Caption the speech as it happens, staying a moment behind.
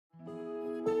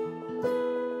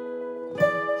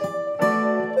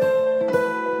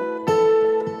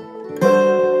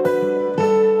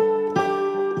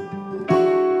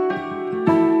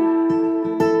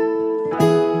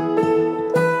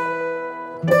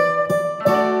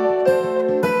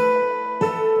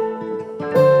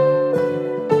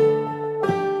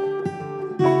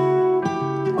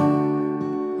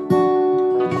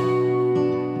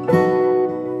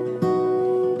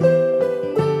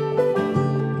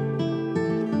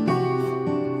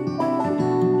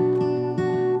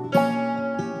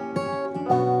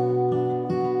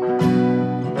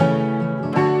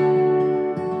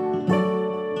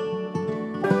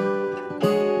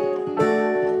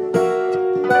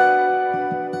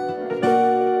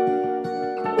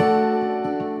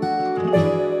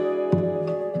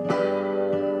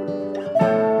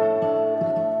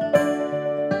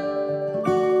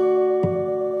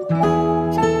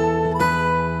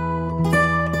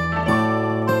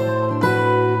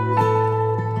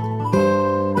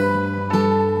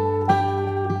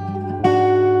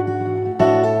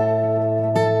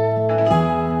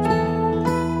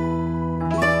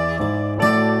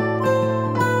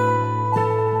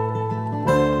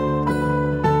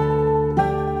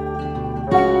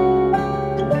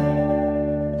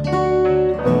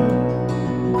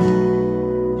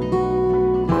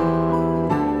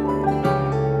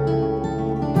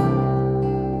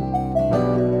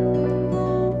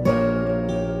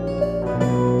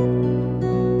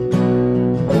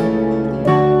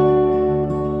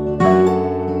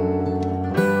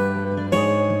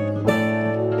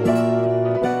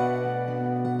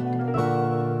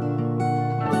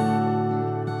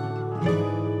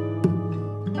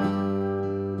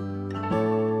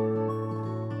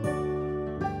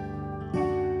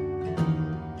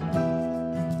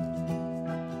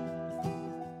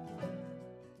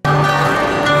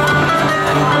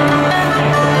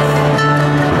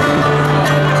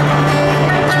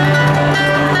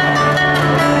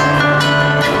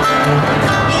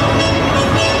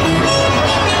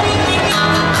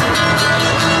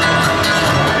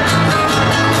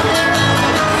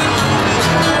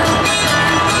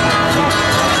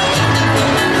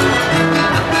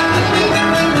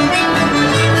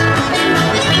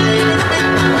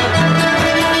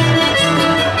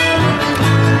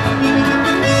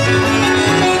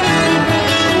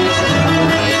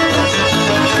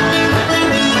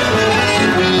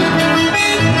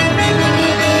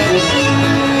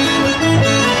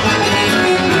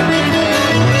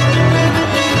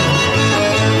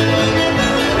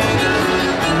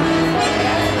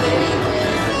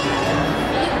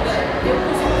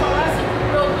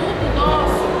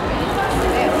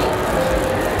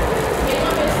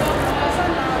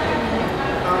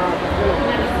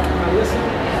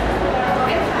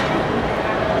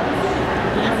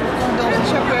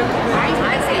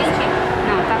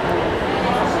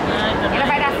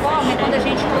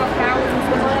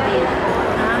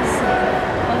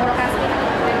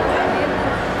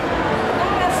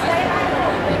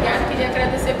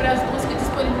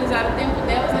disponibilizaram o tempo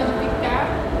delas, né, de ficar,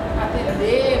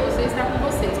 atender, você está com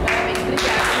vocês. Parabéns,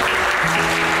 obrigada.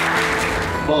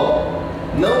 Bom,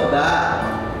 não dá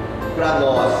para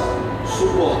nós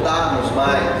suportarmos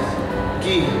mais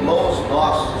que irmãos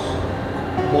nossos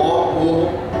morram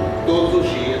todos os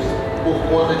dias por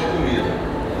conta de comida.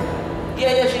 E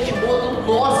aí a gente monta o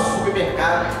nosso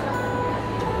supermercado.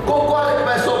 Concorda que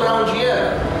vai sobrar um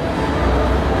dinheiro?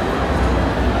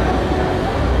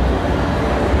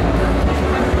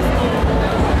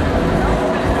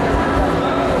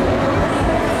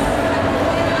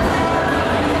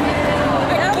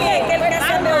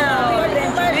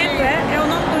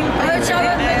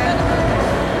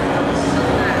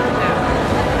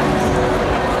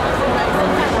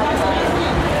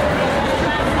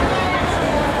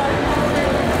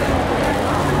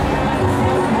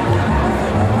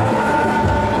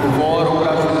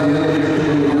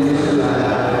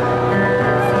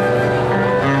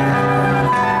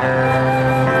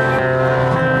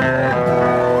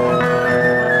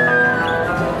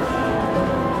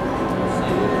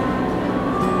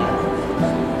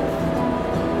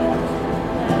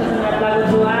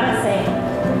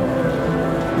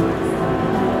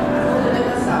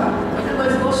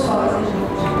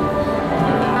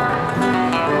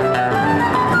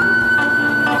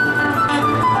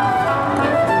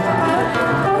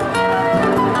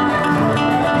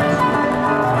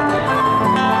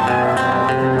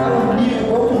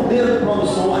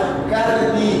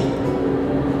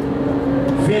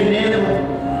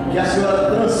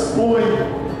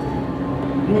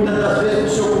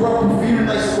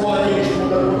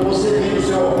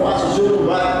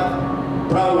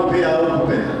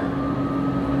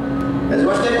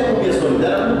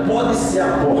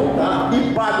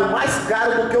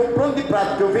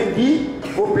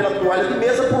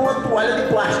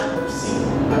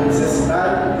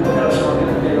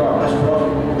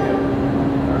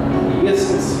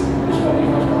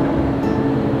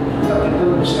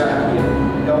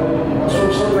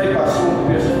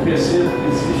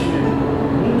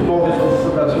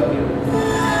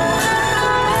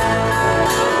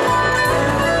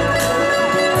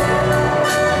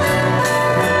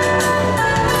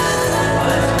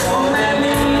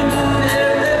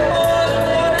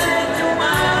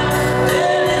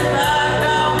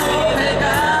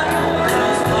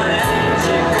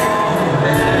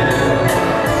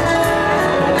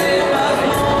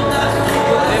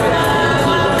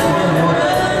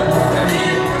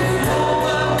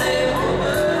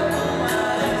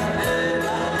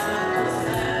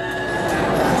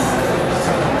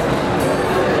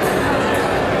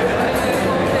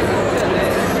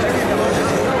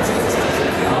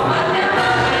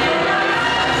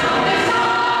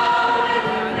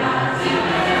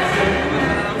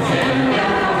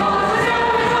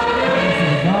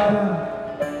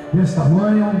 Desse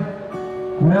tamanho,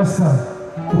 com essa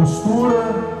postura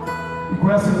e com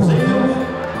essa importância.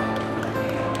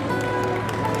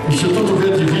 Instituto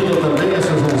Verde Vila também, esse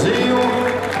Joãozinho.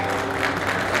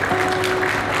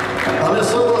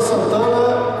 Alessandra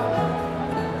Santana,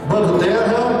 Banco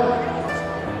Terra,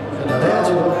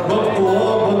 Banco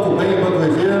Comum, Banco Bem, Banco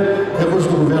Viver,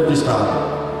 recursos do Governo do Estado.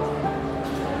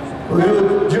 O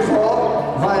Rio de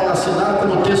Vol vai assinar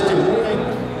como testemunha.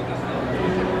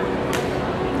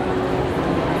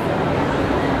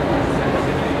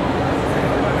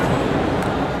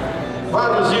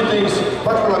 Vários itens,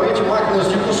 particularmente máquinas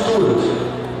de costuras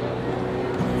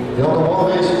e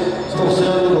automóveis, estão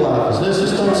sendo doados.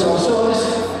 Nesses instantes são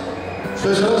ações,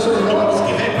 fechando-se todos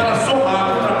que vêm para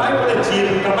somar o trabalho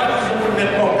coletivo, o trabalho de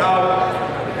desenvolvimento local,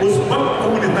 os bancos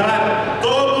comunitários,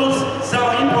 todos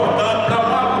são importantes para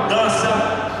uma mudança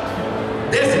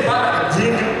desse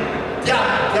paradigma que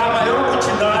a maior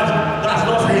quantidade das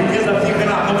nossas riquezas fica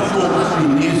na mão dos outros.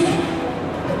 no início.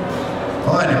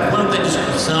 Olha, quanta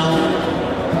discussão.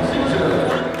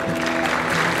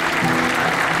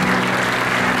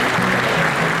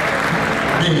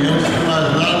 Bem, antes de mais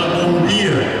nada, bom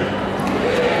dia.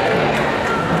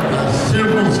 As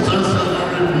circunstâncias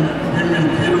não me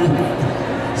permitiram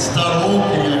estar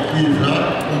ontem aqui já,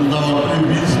 como estava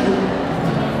previsto,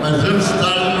 mas antes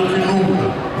tarde do que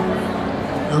nunca.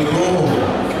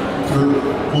 Eu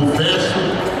confesso,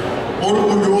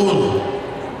 orgulhoso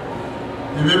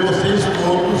de ver vocês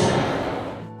todos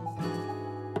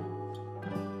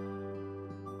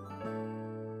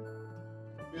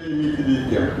limite de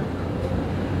tempo.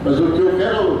 Mas o que eu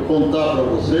quero contar para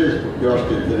vocês, porque eu acho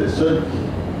que é interessante,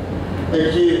 é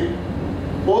que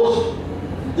os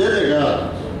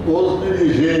delegados, os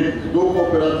dirigentes do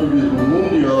cooperativismo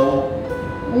mundial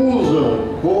usam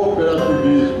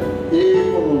cooperativismo e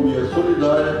economia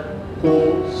solidária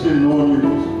como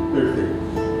sinônimos perfeitos.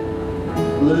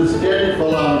 Quando eles querem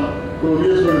falar que a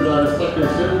economia solidária está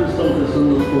crescendo, eles estão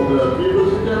crescendo nas cooperativas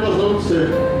e tem razão de ser.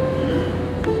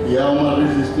 E há uma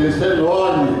resistência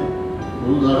enorme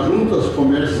nas juntas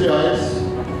comerciais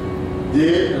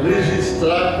de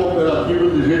registrar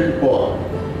cooperativas de gente pobre.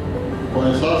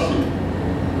 Começar assim.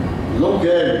 Não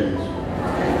querem isso.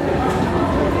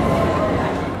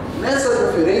 Nessa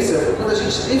conferência foi quando a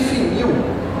gente definiu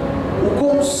o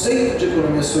conceito de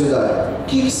economia solidária. O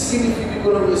que significa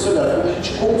economia solidária? Quando a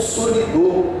gente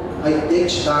consolidou a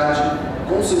identidade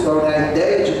conceitual, a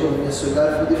ideia de economia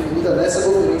solidária foi definida nessa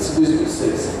conferência de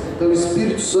 2006. Então, o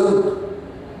Espírito Santo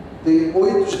tem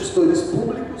 8 gestores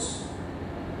públicos,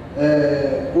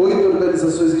 8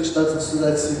 organizações e entidades da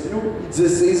sociedade civil e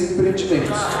 16 empreendimentos.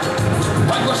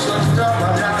 Vai gostar de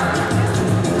trabalhar,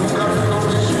 nunca ficou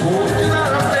desculpa e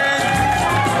nada tem,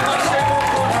 mas tem bom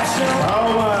coração.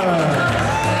 Calma!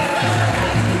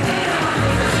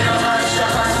 Já vai se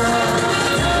afastando,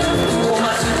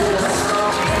 uma seguração.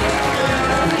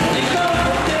 Então,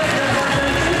 por que a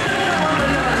gente tem uma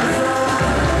melhoração?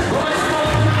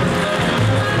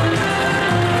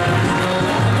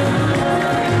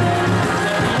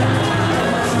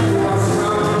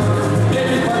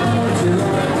 Ele vai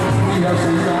mutilando e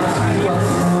ajudar a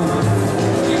situação.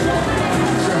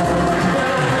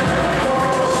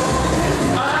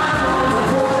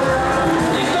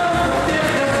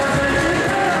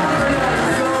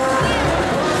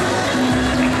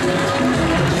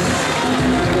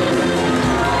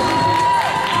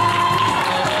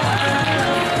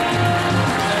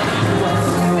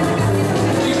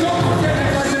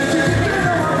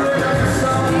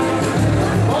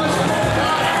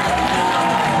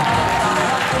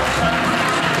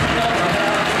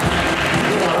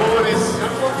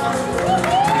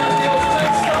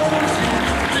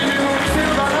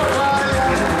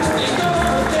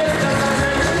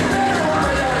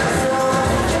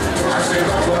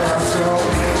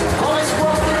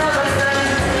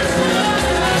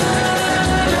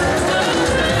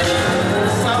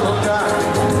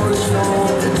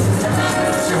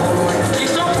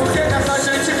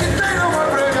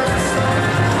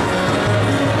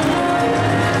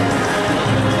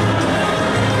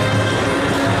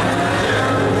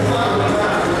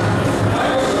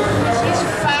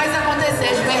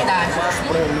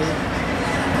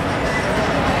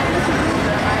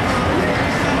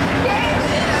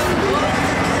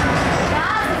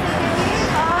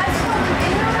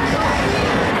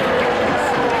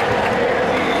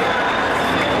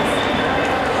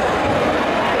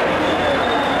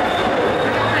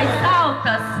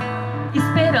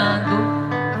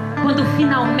 Quando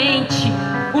finalmente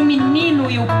o menino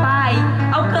e o pai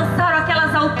alcançaram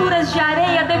aquelas alturas de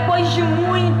areia depois de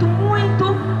muita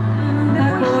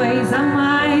coisa a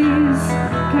mais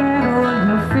quero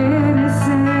lhe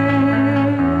oferecer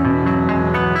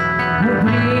o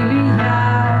brilho e a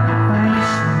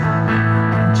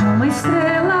paixão de uma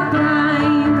estrela pra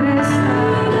emprestar.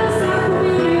 Dança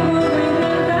comigo, vem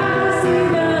cantar,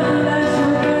 ciranda,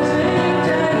 junto a gente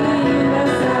ainda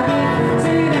sabe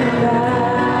cirandar.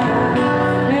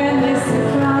 É nesse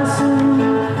passo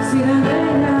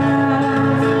cirandeira,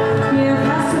 e eu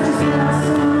faço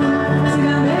despaço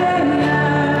cirandeira.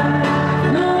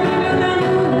 No brilho da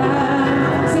lua,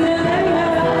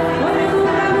 cirandeira, olhando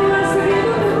pra lua,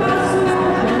 seguindo o passo.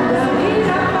 Quando abrir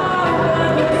a porta,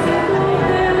 descendo o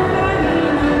teu caminho,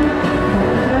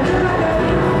 pra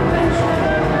devagarinho, vem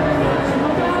chegando, te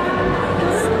roubar.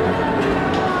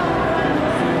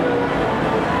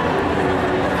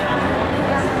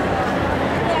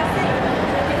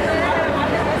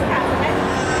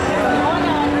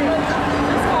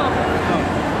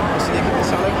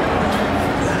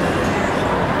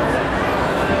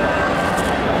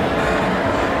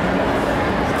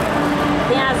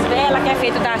 Tem as velas que é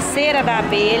feito da cera da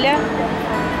abelha.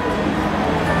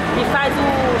 E faz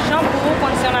o shampoo,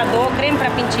 condicionador, creme para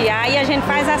pentear. E a gente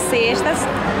faz as cestas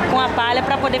com a palha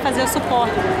para poder fazer o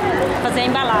suporte, fazer a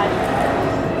embalagem.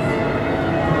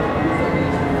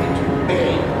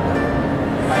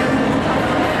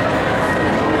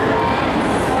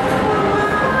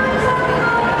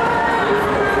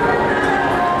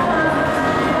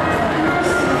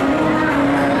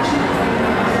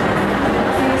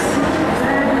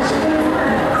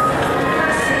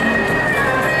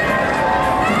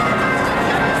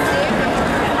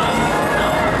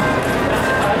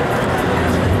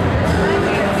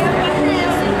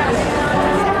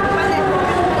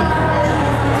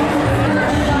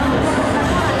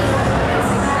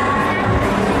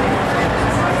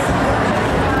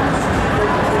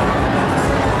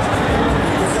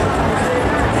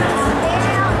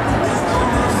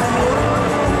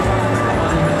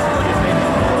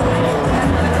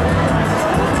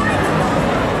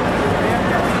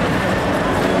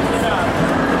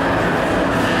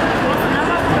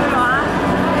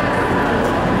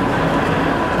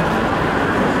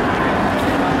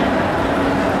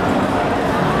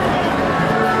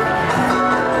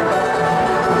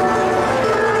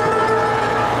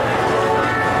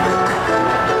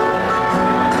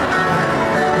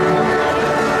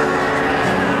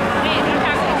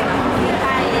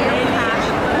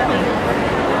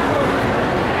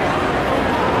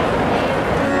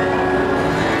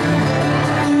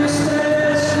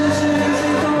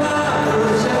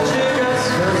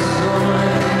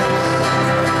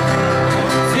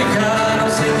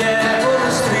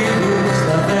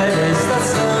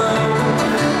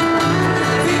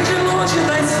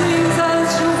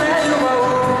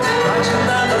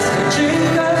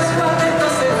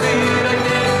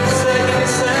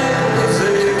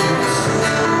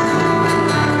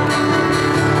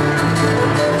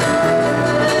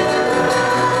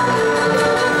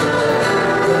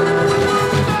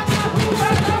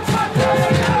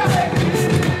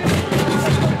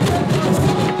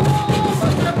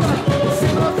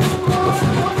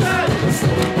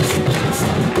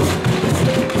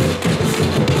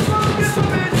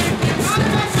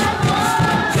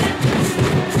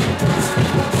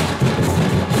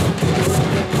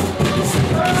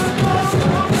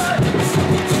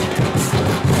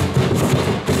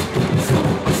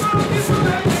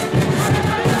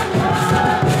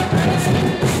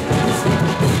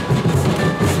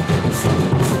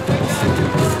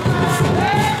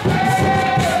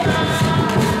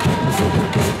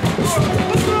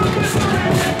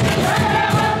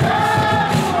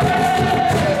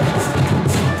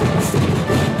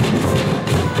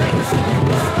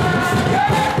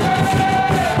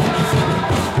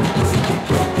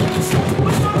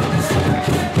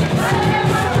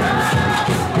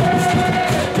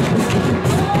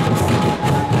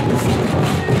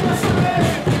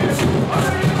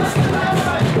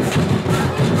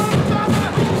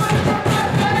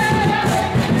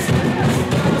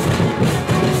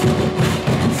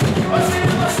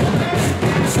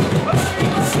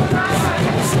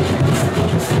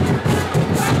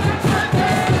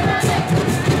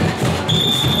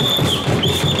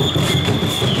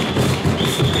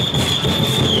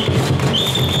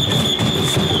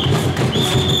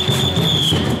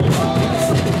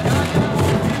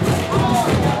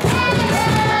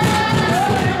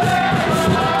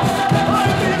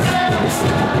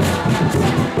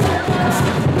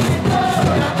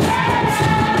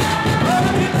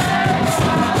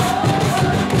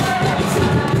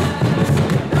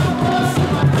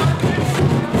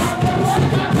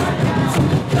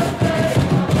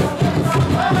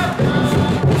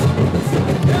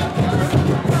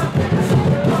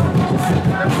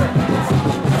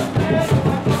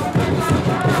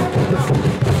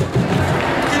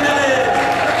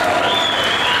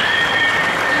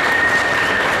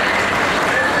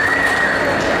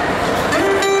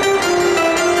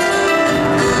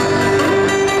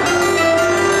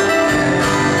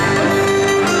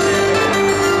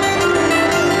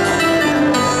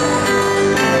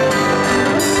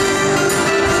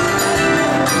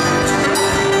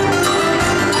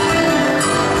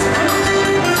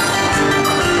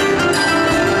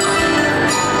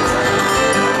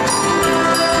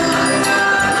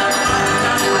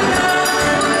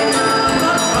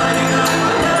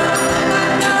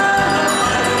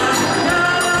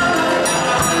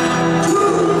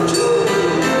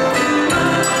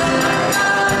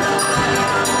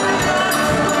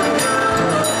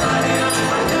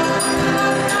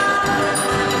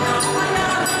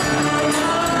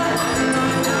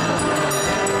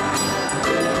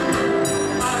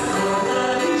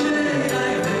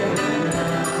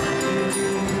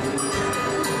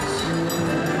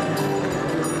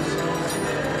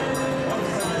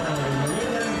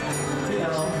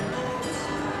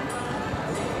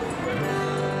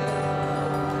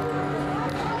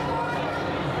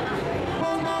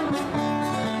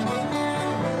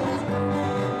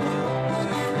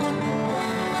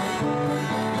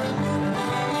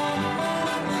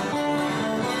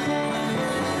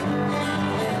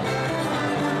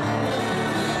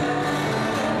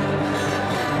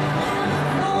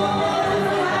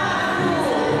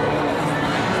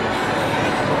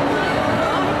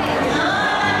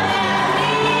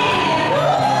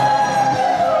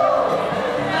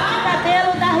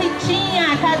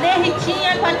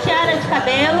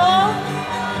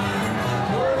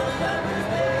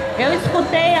 Eu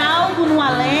escutei algo no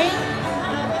além.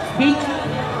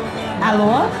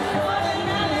 Alô?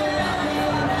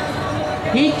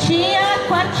 Ritinha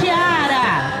com a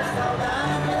tiara.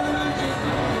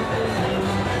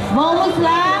 Vamos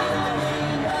lá.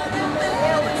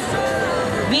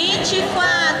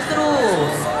 24.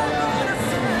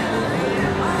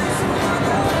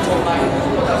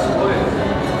 Uma das coisas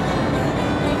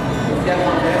que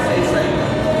acontece é isso aí.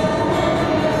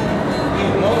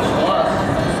 Irmãos nós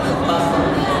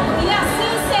passamos. E assim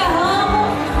encerramos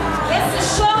esse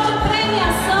show de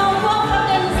premiação com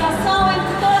fraternização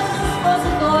entre todos os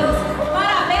expositores.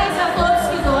 Parabéns a todos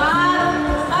que doaram,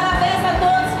 parabéns a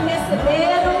todos que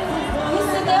receberam. E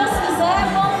se Deus quiser,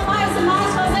 vamos mais e mais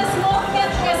fazer esse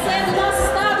movimento crescer no nosso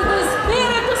estado do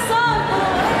Espírito Santo.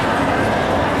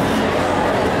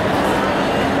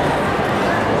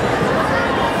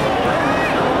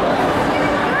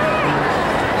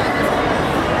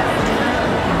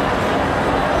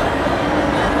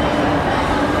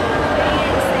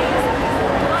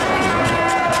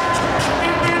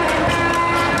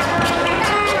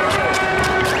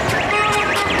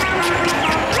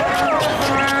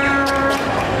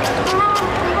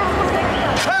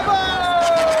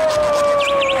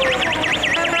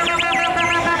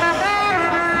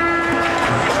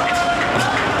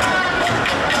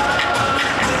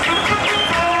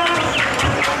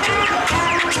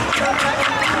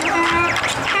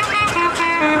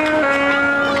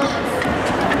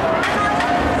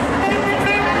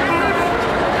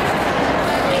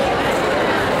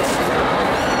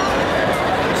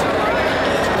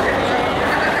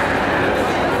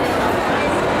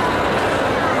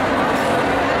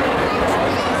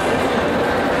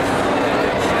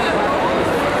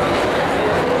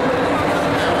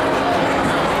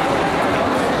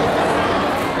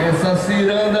 Essa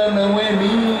ciranda não é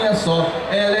minha só,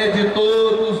 ela é de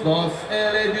todos nós,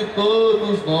 ela é de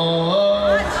todos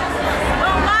nós.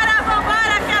 Vambora,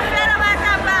 vambora, que a feira vai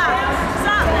acabar.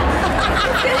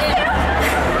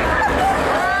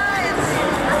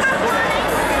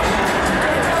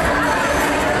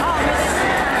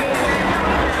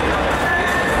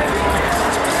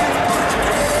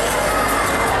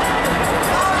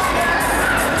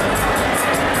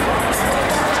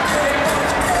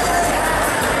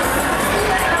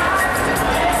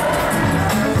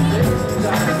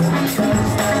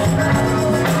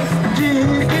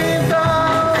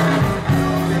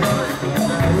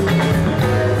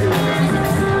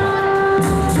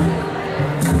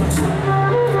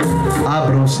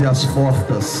 Abram-se as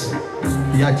portas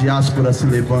e a diáspora se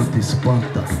levanta e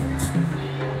espanta.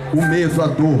 O medo, a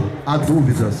dor, há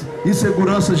dúvidas,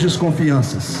 inseguranças,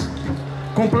 desconfianças.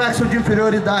 Complexo de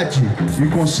inferioridade,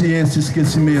 inconsciência,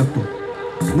 esquecimento.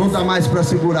 Não dá mais para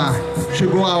segurar.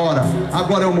 Chegou a hora,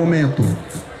 agora é o momento.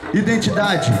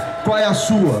 Identidade, qual é a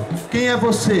sua? Quem é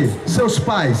você? Seus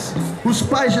pais? Os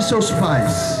pais de seus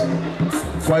pais?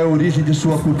 Qual é a origem de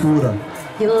sua cultura?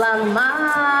 E lá no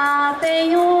mar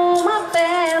tem uma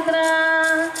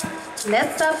pedra,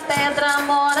 nessa pedra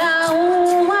mora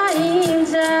uma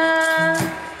índia.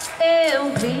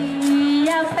 Eu vi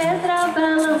a pedra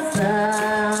branca